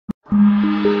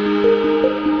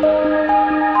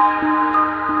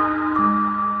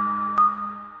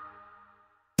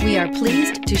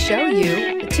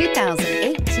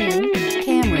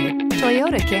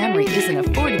is an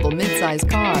affordable midsize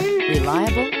car,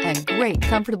 reliable and great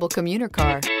comfortable commuter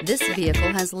car. This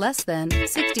vehicle has less than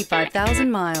 65,000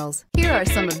 miles. Here are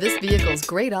some of this vehicle's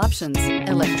great options: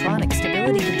 electronic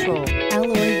stability control,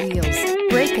 alloy wheels,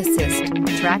 brake assist,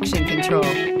 traction control,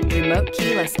 remote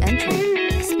keyless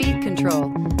entry, speed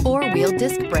control, four-wheel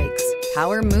disc brakes,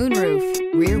 power moonroof,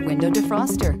 rear window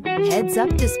defroster,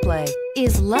 heads-up display.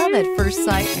 Is love at first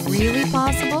sight really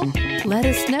possible? Let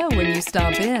us know when you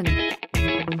stop in.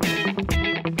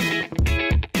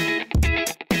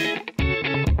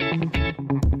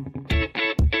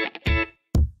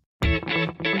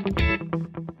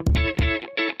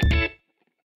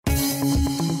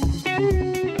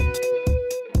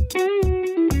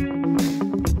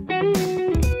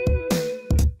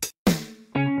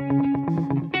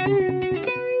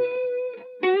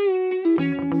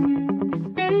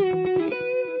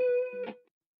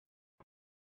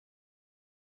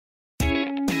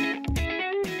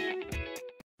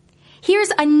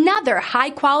 Here's another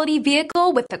high-quality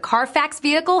vehicle with the Carfax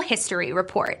Vehicle History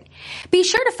Report. Be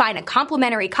sure to find a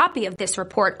complimentary copy of this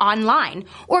report online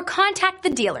or contact the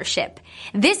dealership.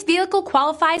 This vehicle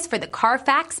qualifies for the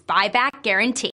Carfax Buyback Guarantee.